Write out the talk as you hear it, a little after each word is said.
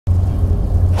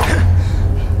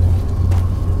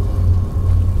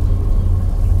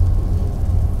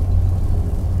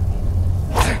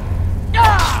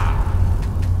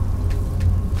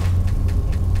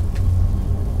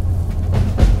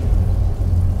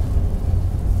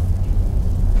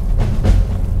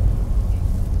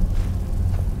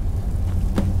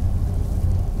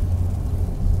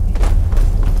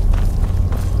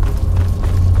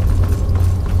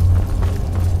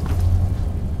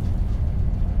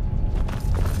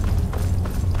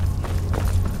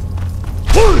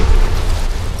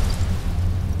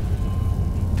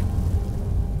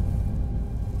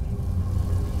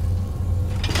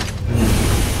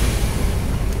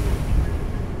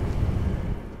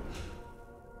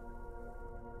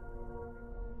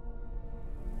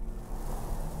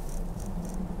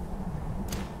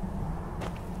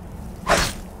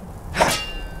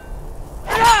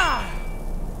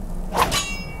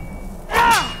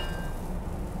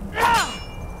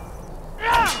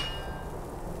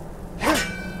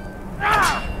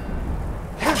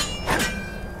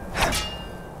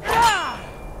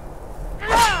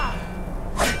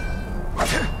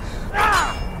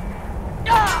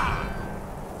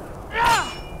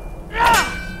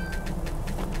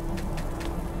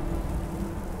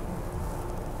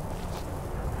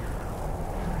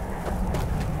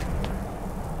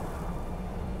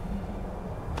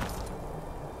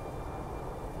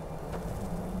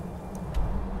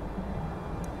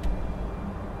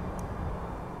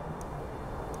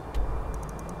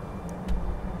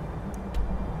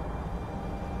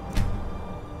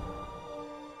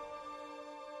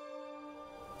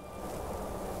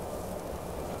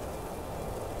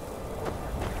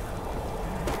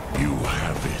You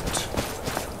have it.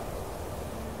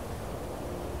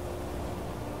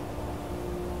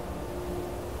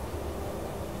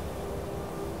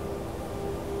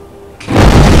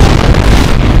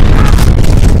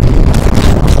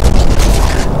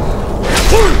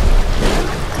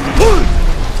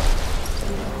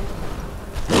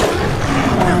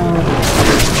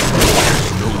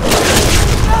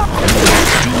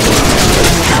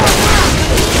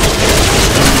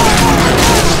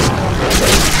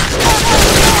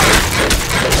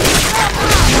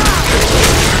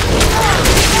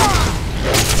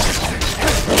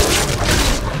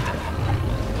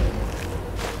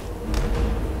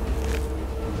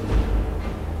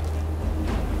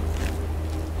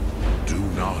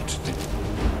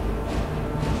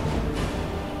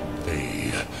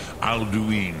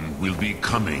 Alduin will be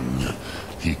coming.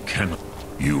 He cannot.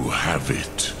 You have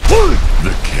it.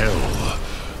 The Kell,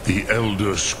 the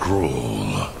Elder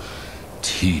Scroll,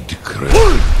 Tidkre,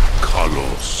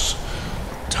 Kalos.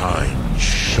 Time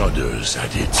shudders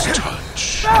at its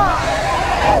touch.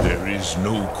 There is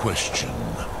no question.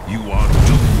 You are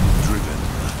doom-driven.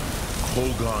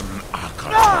 Kogan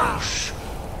Akatosh.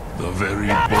 The very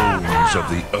bones of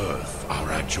the earth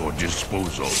are at your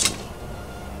disposal.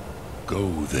 Go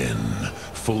then,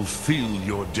 fulfill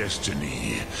your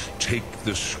destiny. Take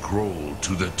the scroll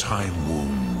to the Time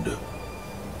Wound.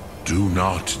 Do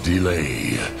not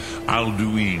delay.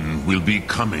 Alduin will be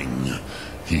coming.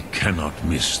 He cannot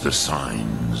miss the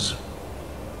signs.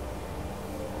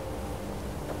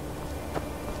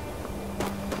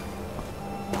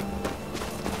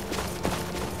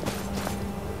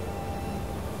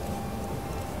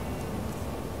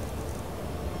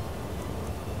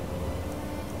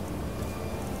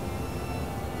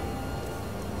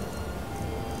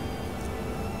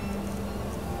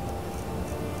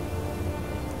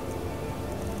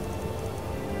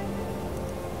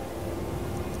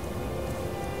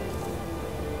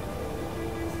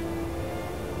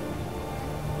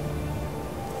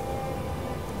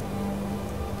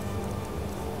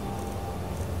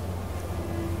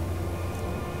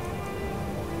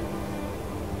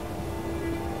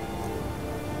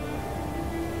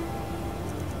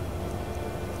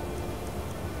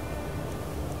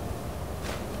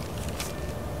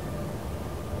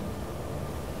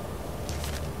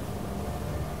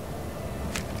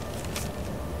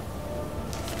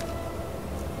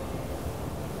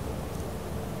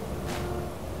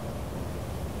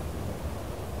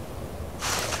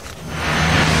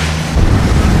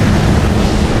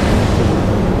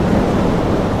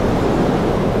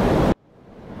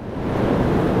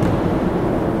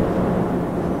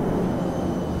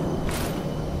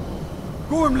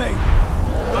 Gormley!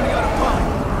 Running out of time!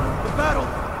 The battle!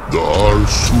 The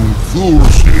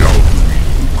Arsunthursi Alduin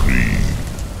agree.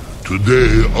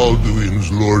 Today Alduin's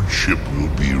lordship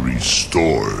will be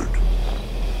restored.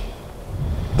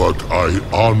 But I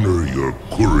honor your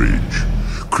courage.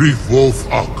 Krifvolf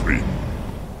Akrin.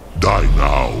 Die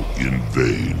now in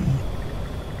vain.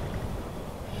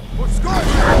 For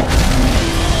Scarlet!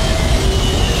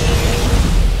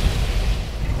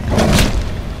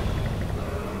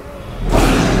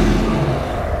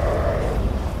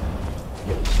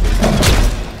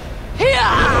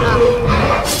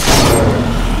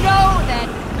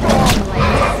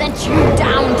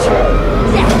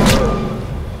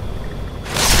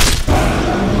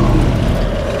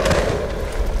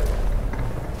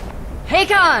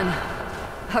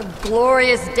 A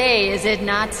glorious day, is it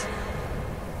not?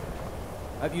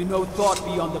 Have you no thought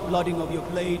beyond the blooding of your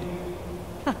blade?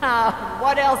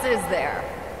 What else is there?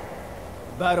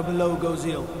 The battle below goes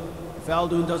ill. If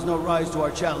Alduin does not rise to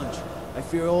our challenge, I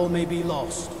fear all may be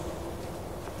lost.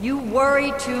 You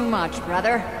worry too much,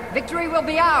 brother. Victory will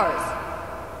be ours.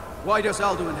 Why does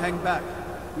Alduin hang back?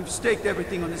 We've staked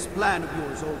everything on this plan of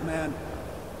yours, old man.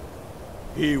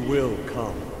 He will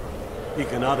come. He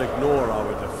cannot ignore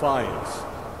our defiance.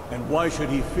 And why should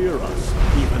he fear us,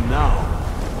 even now?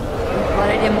 You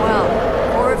blooded him well.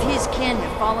 Four of his kin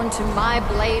have fallen to my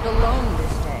blade alone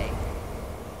this day.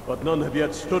 But none have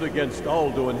yet stood against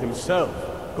Alduin himself.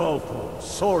 Galthor,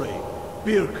 Sori,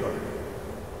 Birkir.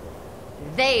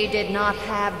 They did not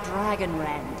have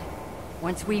Dragonrend.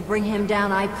 Once we bring him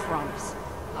down, I promise,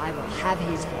 I will have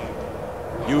his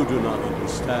head. You do not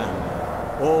understand.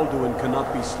 Alduin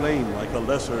cannot be slain like a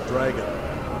lesser dragon.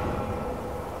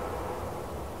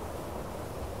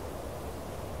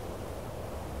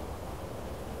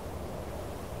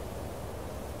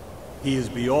 He is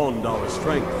beyond our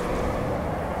strength,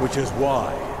 which is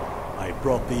why I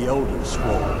brought the Elder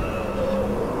Scroll.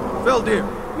 Feldir,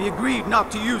 we agreed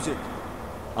not to use it.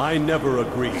 I never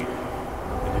agreed.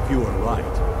 And if you are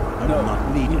right, I will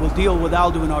not need we it. will deal with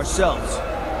Alduin ourselves.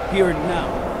 Here and now.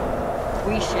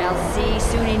 We shall see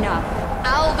soon enough.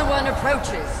 Alduin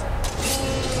approaches.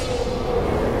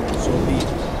 So be it.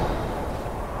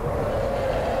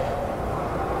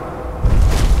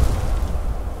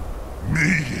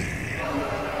 Mie,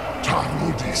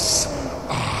 Tarudis,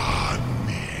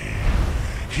 Ani,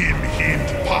 Him Hind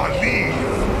Paliv,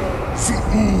 Suu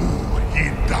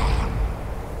Hindan.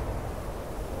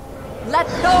 Let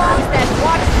those that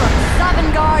watch from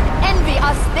Sovngarde envy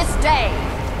us this day.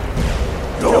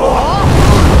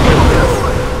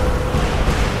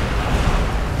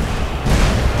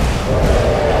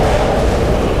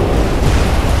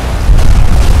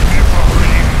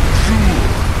 Nivarim Jur,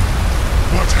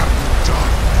 what have you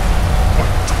done?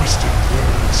 What twisted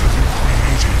words have you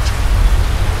created?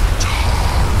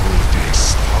 Tarudis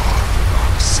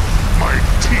Hardrax, my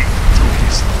teeth to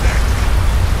his neck.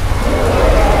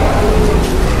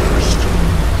 First,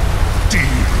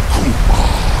 dear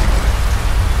Kumar.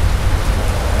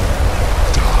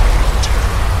 Die of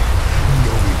terror,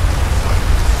 knowing your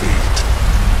final fate.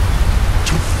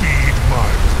 To feed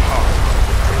my power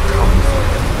when I come for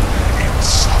you in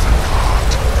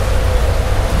Sovngarde.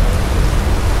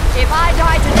 If I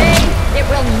die today, it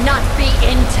will not be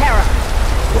in terror.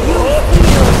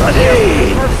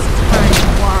 First turn,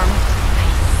 worm. I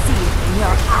see it in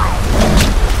your eyes.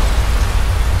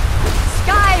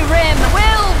 Skyrim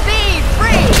will be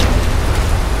free!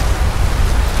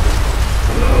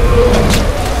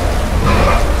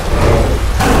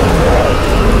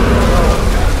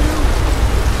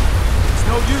 It's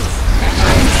no use.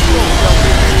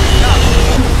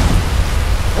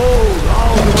 Hold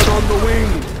Alduin on the wing!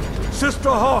 Sister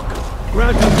Hawk,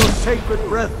 grant us your sacred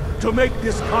breath to make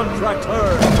this contract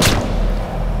heard.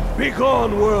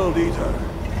 Begone, World Eater.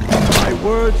 My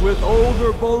words with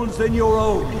older bones than your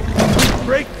own. We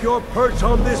break your perch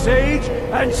on this age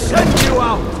and send you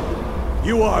out.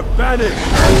 You are banished.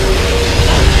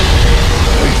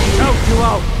 We shout you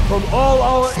out from all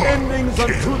our endings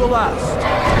unto the last.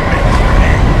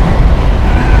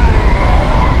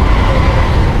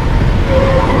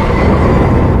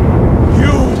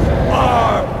 You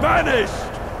are banished!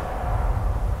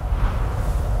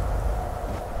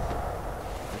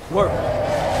 Worked.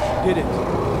 Did it.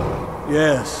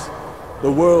 Yes,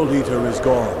 the World Eater is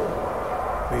gone.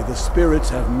 May the spirits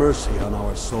have mercy on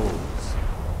our souls.